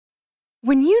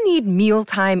When you need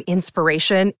mealtime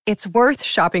inspiration, it's worth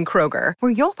shopping Kroger,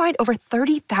 where you'll find over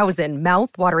 30,000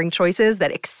 mouth-watering choices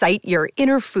that excite your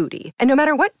inner foodie. And no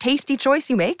matter what tasty choice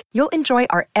you make, you'll enjoy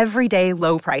our everyday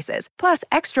low prices, plus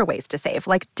extra ways to save,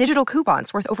 like digital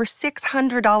coupons worth over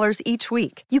 $600 each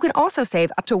week. You can also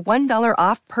save up to $1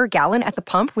 off per gallon at the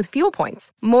pump with fuel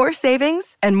points. More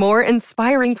savings and more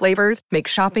inspiring flavors make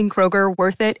shopping Kroger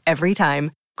worth it every time.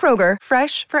 Kroger,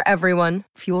 fresh for everyone.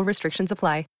 Fuel restrictions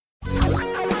apply.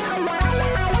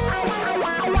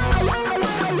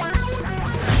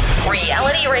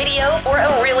 Reality radio for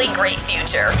a really great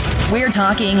future. We're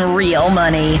talking real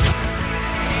money.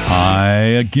 Hi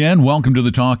again. Welcome to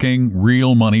the Talking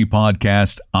Real Money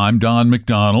podcast. I'm Don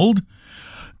McDonald.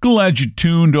 Glad you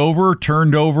tuned over,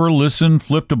 turned over, listened,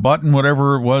 flipped a button,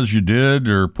 whatever it was you did,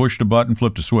 or pushed a button,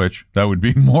 flipped a switch. That would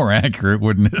be more accurate,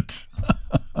 wouldn't it?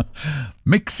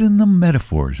 Mixing the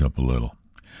metaphors up a little.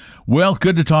 Well,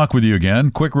 good to talk with you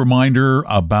again. Quick reminder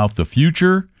about the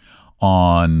future.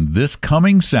 On this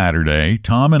coming Saturday,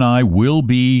 Tom and I will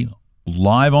be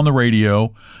live on the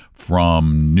radio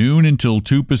from noon until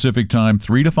 2 Pacific time,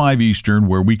 3 to 5 Eastern,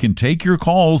 where we can take your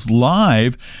calls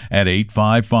live at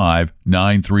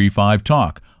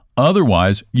 855-935-TALK.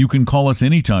 Otherwise, you can call us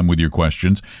anytime with your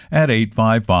questions at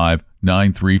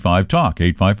 855-935-TALK,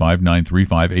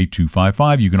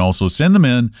 855-935-8255. You can also send them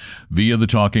in via the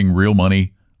Talking Real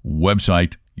Money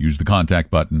website. Use the contact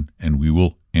button, and we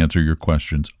will answer your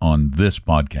questions on this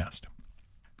podcast.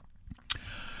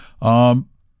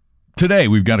 Today,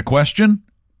 we've got a question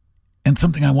and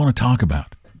something I want to talk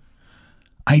about.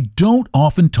 I don't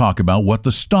often talk about what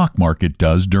the stock market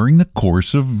does during the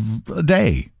course of a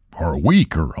day or a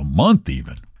week or a month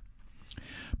even.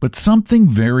 But something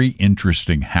very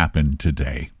interesting happened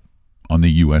today on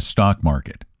the U.S. stock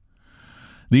market.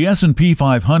 The S&P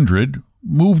 500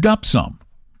 moved up some,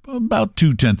 about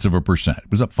 0.2%.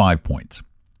 It was up 5 points.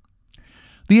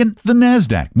 The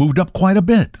NASDAQ moved up quite a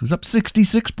bit. It was up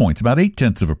 66 points, about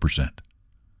 0.8%.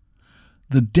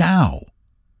 The Dow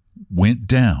went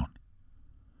down.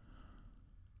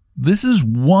 This is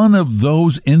one of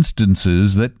those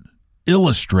instances that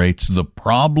illustrates the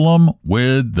problem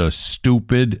with the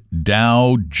stupid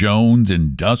Dow Jones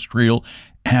Industrial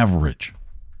Average.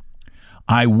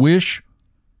 I wish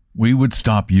we would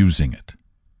stop using it.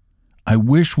 I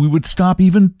wish we would stop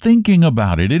even thinking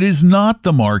about it. It is not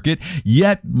the market,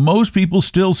 yet most people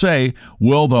still say,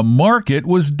 well, the market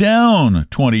was down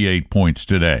 28 points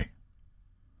today.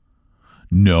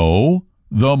 No,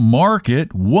 the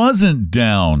market wasn't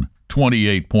down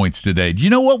 28 points today. Do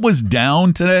you know what was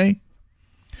down today?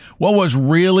 What was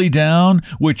really down,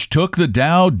 which took the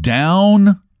Dow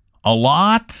down a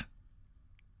lot?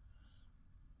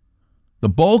 The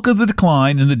bulk of the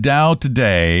decline in the Dow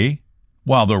today,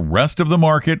 while the rest of the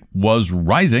market was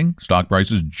rising, stock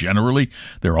prices generally,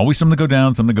 there are always some that go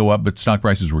down, some that go up, but stock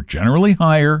prices were generally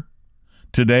higher.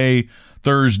 Today,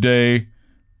 Thursday,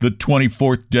 the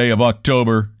 24th day of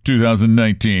October,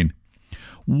 2019.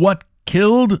 What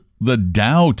killed the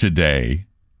Dow today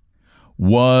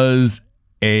was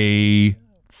a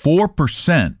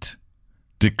 4%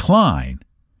 decline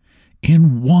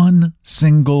in one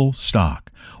single stock.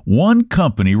 One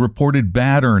company reported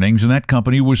bad earnings, and that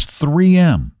company was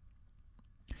 3M.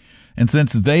 And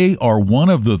since they are one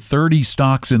of the 30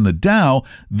 stocks in the Dow,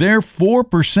 their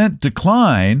 4%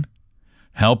 decline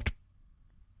helped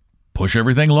push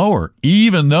everything lower,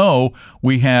 even though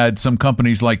we had some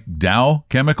companies like Dow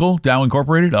Chemical, Dow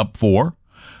Incorporated, up 4%,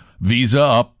 Visa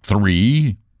up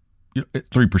 3%.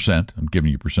 I'm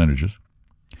giving you percentages.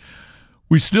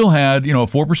 We still had, a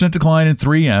 4% decline in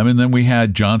 3M, and then we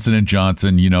had Johnson &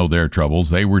 Johnson, their troubles.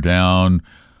 They were down.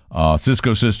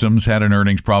 Cisco Systems had an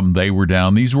earnings problem. They were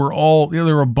down. These were all, there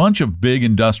were a bunch of big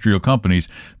industrial companies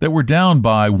that were down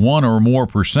by 1 or more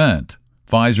percent.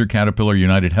 Pfizer, Caterpillar,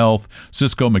 United Health,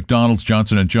 Cisco, McDonald's,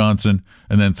 Johnson & Johnson,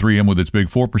 and then 3M with its big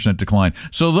 4% decline.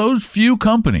 So those few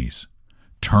companies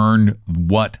turned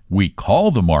what we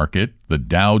call the market, the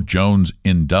Dow Jones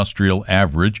Industrial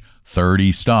Average,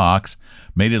 30 stocks,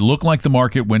 made it look like the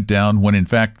market went down when in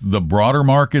fact the broader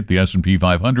market, the S&P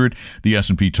 500, the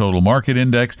S&P Total Market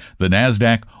Index, the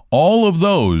NASDAQ, all of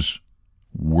those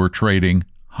were trading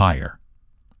higher.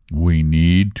 We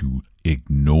need to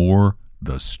ignore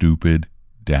the stupid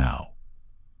Dow.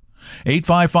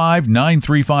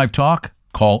 855-935-TALK.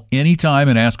 Call anytime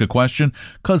and ask a question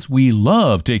because we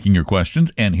love taking your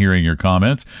questions and hearing your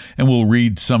comments, and we'll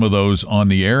read some of those on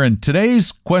the air. And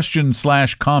today's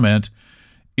question/comment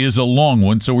is a long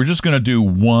one, so we're just going to do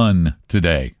one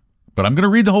today. But I'm going to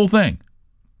read the whole thing.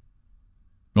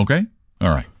 Okay? All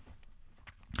right.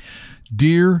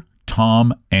 Dear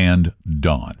Tom and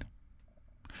Don,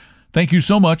 Thank you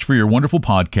so much for your wonderful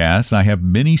podcasts. I have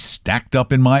many stacked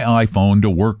up in my iPhone to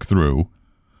work through.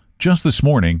 Just this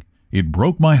morning, it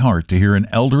broke my heart to hear an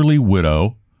elderly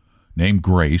widow named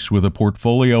Grace with a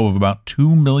portfolio of about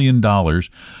 $2 million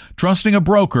trusting a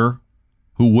broker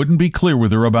who wouldn't be clear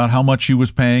with her about how much she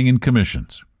was paying in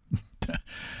commissions.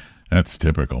 That's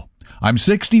typical. I'm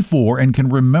 64 and can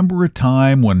remember a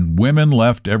time when women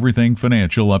left everything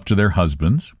financial up to their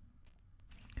husbands,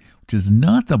 which is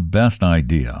not the best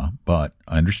idea, but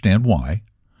I understand why.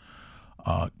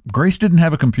 Grace didn't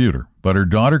have a computer, but her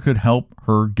daughter could help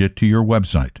her get to your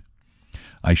website.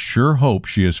 I sure hope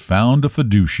she has found a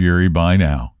fiduciary by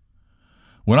now.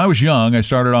 When I was young, I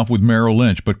started off with Merrill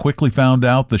Lynch, but quickly found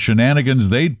out the shenanigans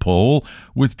they'd pull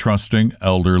with trusting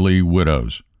elderly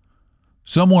widows.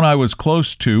 Someone I was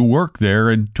close to worked there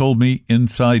and told me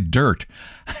inside dirt.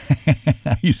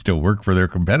 I used to work for their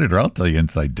competitor. I'll tell you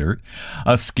inside dirt.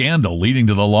 A scandal leading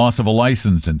to the loss of a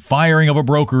license and firing of a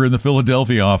broker in the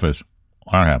Philadelphia office.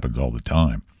 That happens all the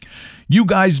time. You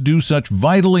guys do such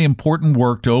vitally important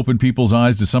work to open people's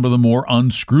eyes to some of the more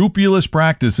unscrupulous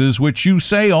practices which you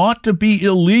say ought to be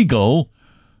illegal,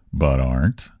 but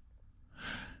aren't.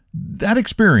 That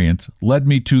experience led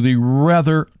me to the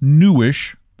rather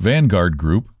newish Vanguard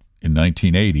Group in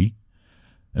 1980.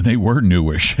 And they were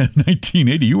newish in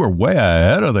 1980. You were way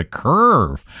ahead of the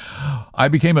curve. I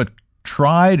became a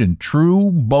tried and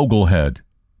true Boglehead.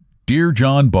 Dear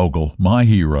John Bogle, my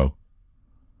hero.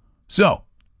 So,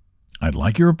 I'd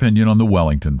like your opinion on the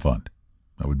Wellington Fund.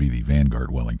 That would be the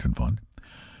Vanguard Wellington Fund.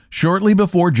 Shortly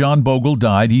before John Bogle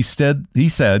died, he said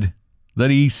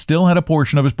that he still had a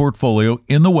portion of his portfolio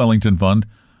in the Wellington Fund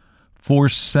for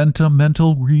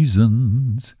sentimental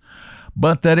reasons,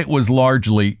 but that it was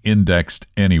largely indexed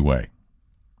anyway.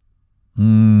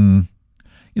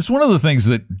 It's one of the things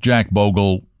that Jack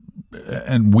Bogle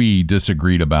and we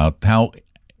disagreed about, how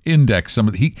indexed some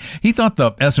of he thought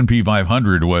the S&P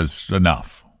 500 was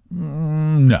enough.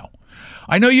 No.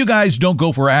 I know you guys don't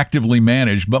go for actively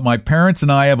managed, but my parents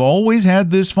and I have always had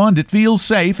this fund. It feels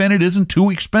safe and it isn't too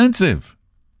expensive.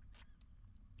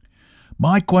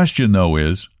 My question, though,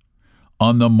 is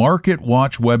on the Market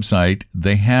Watch website,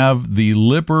 they have the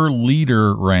Lipper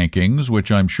Leader rankings,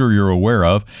 which I'm sure you're aware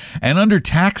of, and under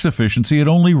tax efficiency, it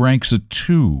only ranks a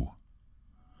 2.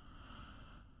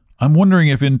 I'm wondering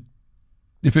if it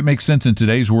makes sense in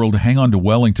today's world to hang on to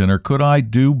Wellington, or could I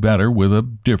do better with a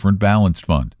different balanced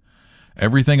fund?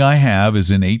 Everything I have is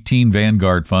in 18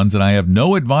 Vanguard funds, and I have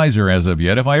no advisor as of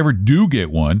yet. If I ever do get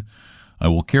one, I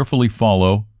will carefully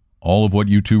follow all of what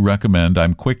you two recommend.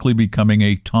 I'm quickly becoming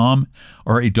a Don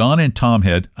and Tom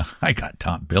head. I got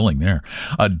top billing there.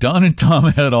 A Don and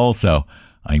Tom head also.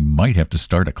 I might have to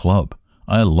start a club.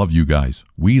 I love you guys.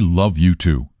 We love you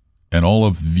too. And all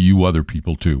of you other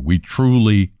people too. We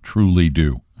truly, truly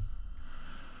do.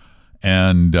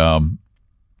 And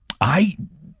I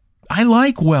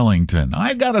like Wellington.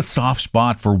 I got a soft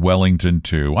spot for Wellington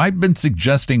too. I've been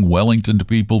suggesting Wellington to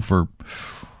people for,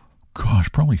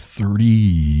 probably 30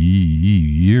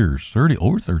 years.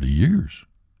 Over 30 years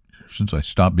since I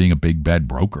stopped being a big bad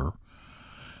broker.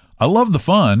 I love the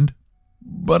fund,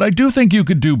 but I do think you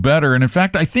could do better. And in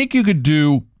fact, I think you could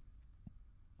do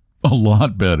a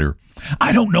lot better.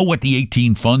 I don't know what the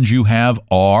 18 funds you have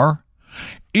are.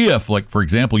 If, like, for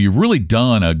example, you've really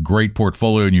done a great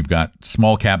portfolio and you've got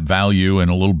small cap value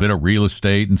and a little bit of real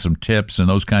estate and some tips and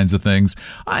those kinds of things,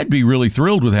 I'd be really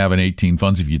thrilled with having 18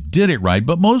 funds if you did it right.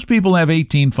 But most people have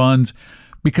 18 funds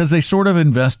because they sort of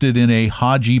invested in a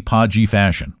hodgy-podgy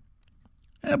fashion.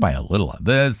 Buy a little of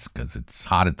this because it's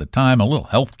hot at the time, a little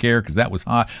healthcare because that was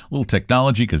hot, a little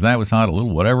technology because that was hot, a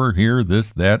little whatever, here,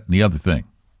 this, that, and the other thing.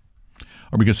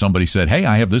 Or because somebody said, hey,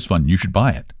 I have this fund, you should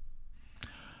buy it.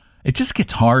 It just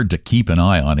gets hard to keep an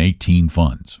eye on 18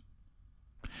 funds.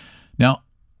 Now,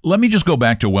 let me just go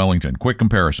back to Wellington. Quick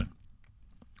comparison.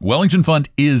 Wellington Fund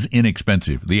is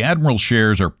inexpensive. The Admiral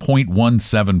shares are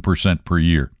 0.17% per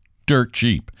year. Dirt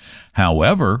cheap.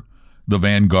 However, the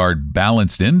Vanguard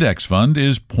Balanced Index Fund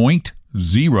is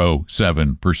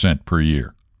 0.07% per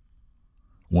year.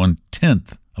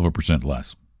 0.1%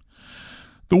 less.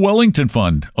 The Wellington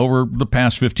Fund, over the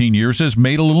past 15 years, has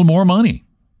made a little more money.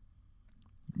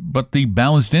 But the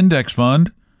Balanced Index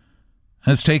Fund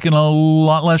has taken a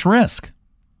lot less risk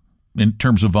in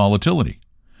terms of volatility.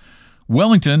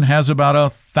 Wellington has about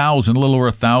a little over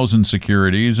 1,000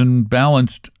 securities, and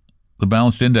the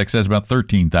Balanced Index has about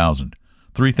 13,000,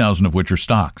 3,000 of which are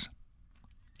stocks.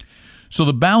 So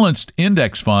the Balanced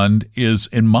Index Fund is,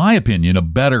 in my opinion, a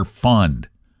better fund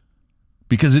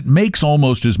because it makes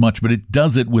almost as much, but it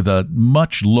does it with a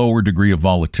much lower degree of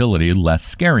volatility and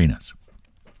less scariness.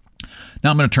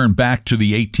 Now I'm going to turn back to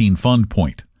the 18 fund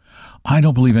point. I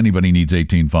don't believe anybody needs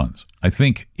 18 funds. I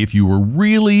think if you were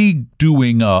really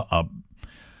doing a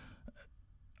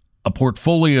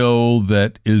portfolio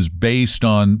that is based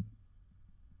on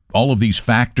all of these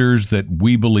factors that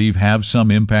we believe have some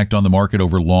impact on the market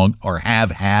over long, or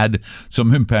have had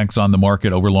some impacts on the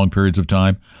market over long periods of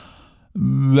time,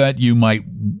 that you might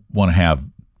want to have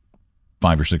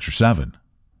 5 or 6 or 7,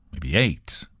 maybe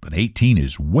 8, but 18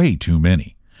 is way too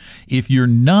many. If you're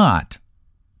not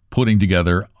putting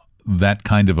together that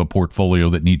kind of a portfolio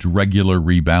that needs regular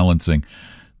rebalancing,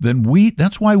 then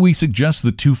that's why we suggest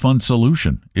the 2-fund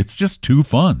solution. It's just 2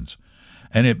 funds,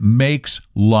 and it makes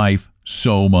life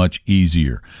so much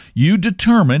easier. You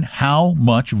determine how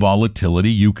much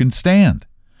volatility you can stand.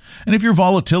 And if your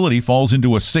volatility falls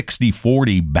into a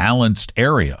 60-40 balanced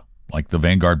area, like the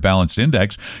Vanguard Balanced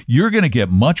Index, you're going to get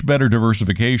much better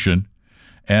diversification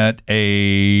at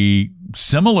a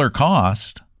similar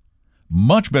cost,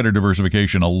 much better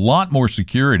diversification, a lot more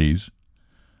securities.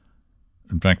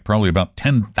 In fact, probably about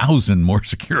 10,000 more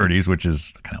securities, which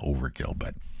is kind of overkill,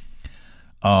 but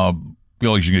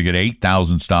you're going to get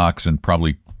 8,000 stocks and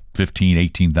probably 15,000,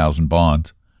 18,000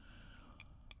 bonds.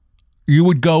 You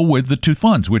would go with the 2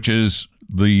 funds, which is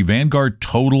the Vanguard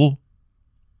Total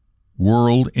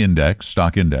World Index,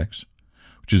 Stock Index,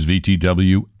 which is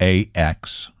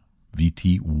VTWAX,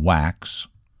 VTWAX,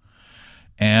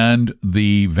 and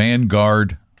the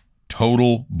Vanguard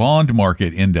Total Bond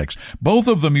Market Index. Both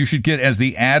of them you should get as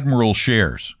the Admiral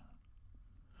shares,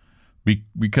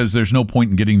 because there's no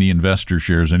point in getting the investor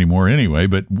shares anymore anyway,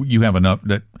 but you have enough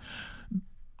that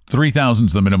 3,000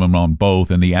 is the minimum on both,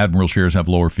 and the Admiral shares have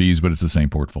lower fees, but it's the same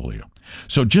portfolio.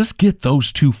 So just get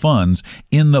those 2 funds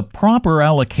in the proper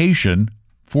allocation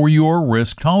for your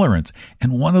risk tolerance.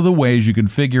 And one of the ways you can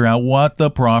figure out what the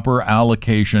proper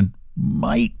allocation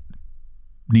might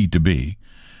need to be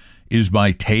is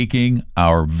by taking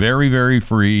our very, very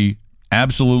free,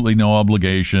 absolutely no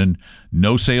obligation,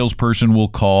 no salesperson will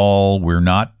call. We're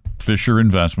not Fisher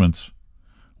Investments.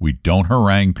 We don't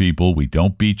harangue people. We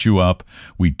don't beat you up.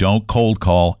 We don't cold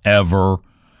call ever.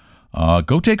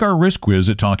 Go take our risk quiz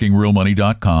at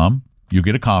talkingrealmoney.com. You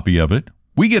get a copy of it.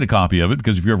 We get a copy of it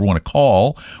because if you ever want to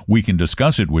call, we can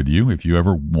discuss it with you if you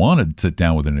ever want to sit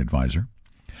down with an advisor.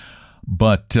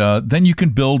 But then you can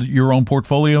build your own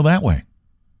portfolio that way.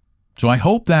 So I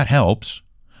hope that helps.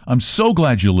 I'm so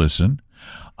glad you listen.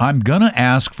 I'm going to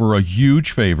ask for a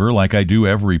huge favor like I do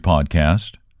every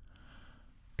podcast.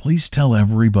 Please tell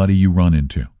everybody you run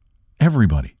into.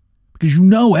 Everybody. Because you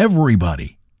know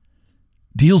everybody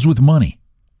deals with money.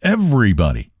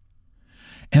 Everybody.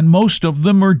 And most of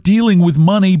them are dealing with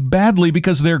money badly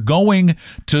because they're going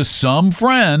to some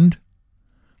friend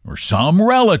or some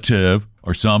relative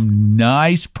or some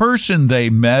nice person they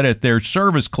met at their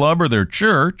service club or their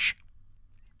church.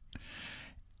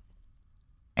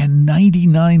 And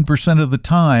 99% of the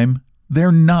time,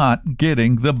 they're not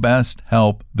getting the best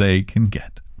help they can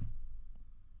get.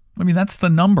 I mean, that's the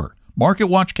number.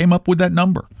 MarketWatch came up with that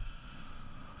number.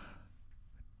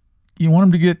 You want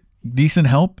them to get decent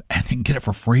help and you can get it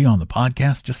for free on the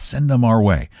podcast, just send them our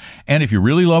way. And if you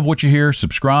really love what you hear,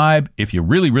 subscribe. If you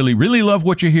really, really, really love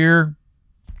what you hear,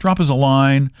 drop us a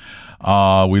line.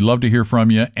 We'd love to hear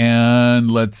from you. And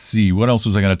let's see, what else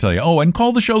was I going to tell you? Oh, and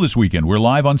call the show this weekend. We're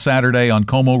live on Saturday on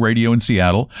Como Radio in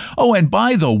Seattle. Oh, and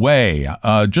by the way,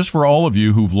 just for all of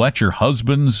you who've let your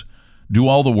husbands do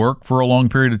all the work for a long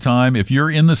period of time, if you're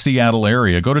in the Seattle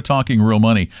area, go to Talking Real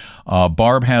Money.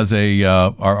 Barb has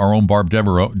our own Barb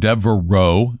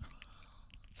Devereaux.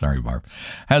 Sorry, Barb.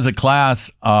 Has a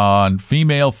class on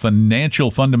female financial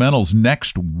fundamentals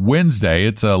next Wednesday.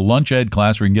 It's a lunch ed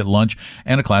class where you can get lunch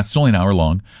and a class. It's only an hour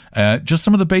long. Just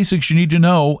some of the basics you need to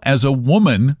know as a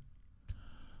woman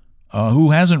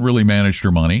who hasn't really managed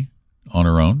her money on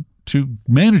her own to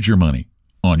manage your money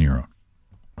on your own.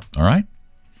 All right?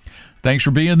 Thanks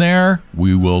for being there.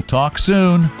 We will talk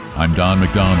soon. I'm Don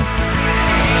McDonald.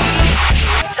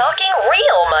 Talking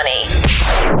Real Money.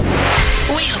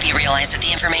 We hope you realize that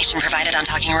the information provided on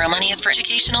Talking Real Money is for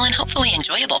educational and hopefully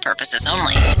enjoyable purposes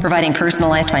only. Providing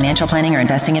personalized financial planning or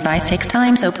investing advice takes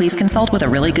time, so please consult with a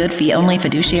really good fee-only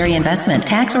fiduciary investment,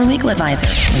 tax, or legal advisor.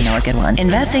 We know a good one.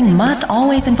 Investing must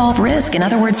always involve risk. In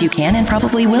other words, you can and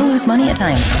probably will lose money at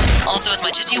times. Also, as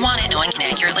much as you want it, no one can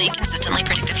accurately, consistently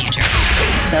predict the future.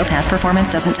 So past performance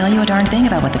doesn't tell you a darn thing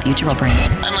about what the future will bring.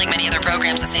 Unlike many other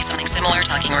programs that say something similar,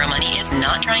 Talking Real Money is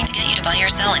not trying to get you to buy or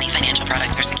sell any financial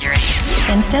products or securities.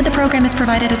 Instead, the program is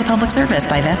provided as a public service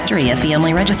by Vestry, a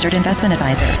fee-only registered investment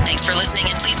advisor. Thanks for listening,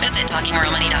 and please visit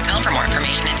TalkingRealMoney.com for more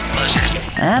information and disclosures.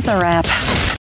 That's a wrap.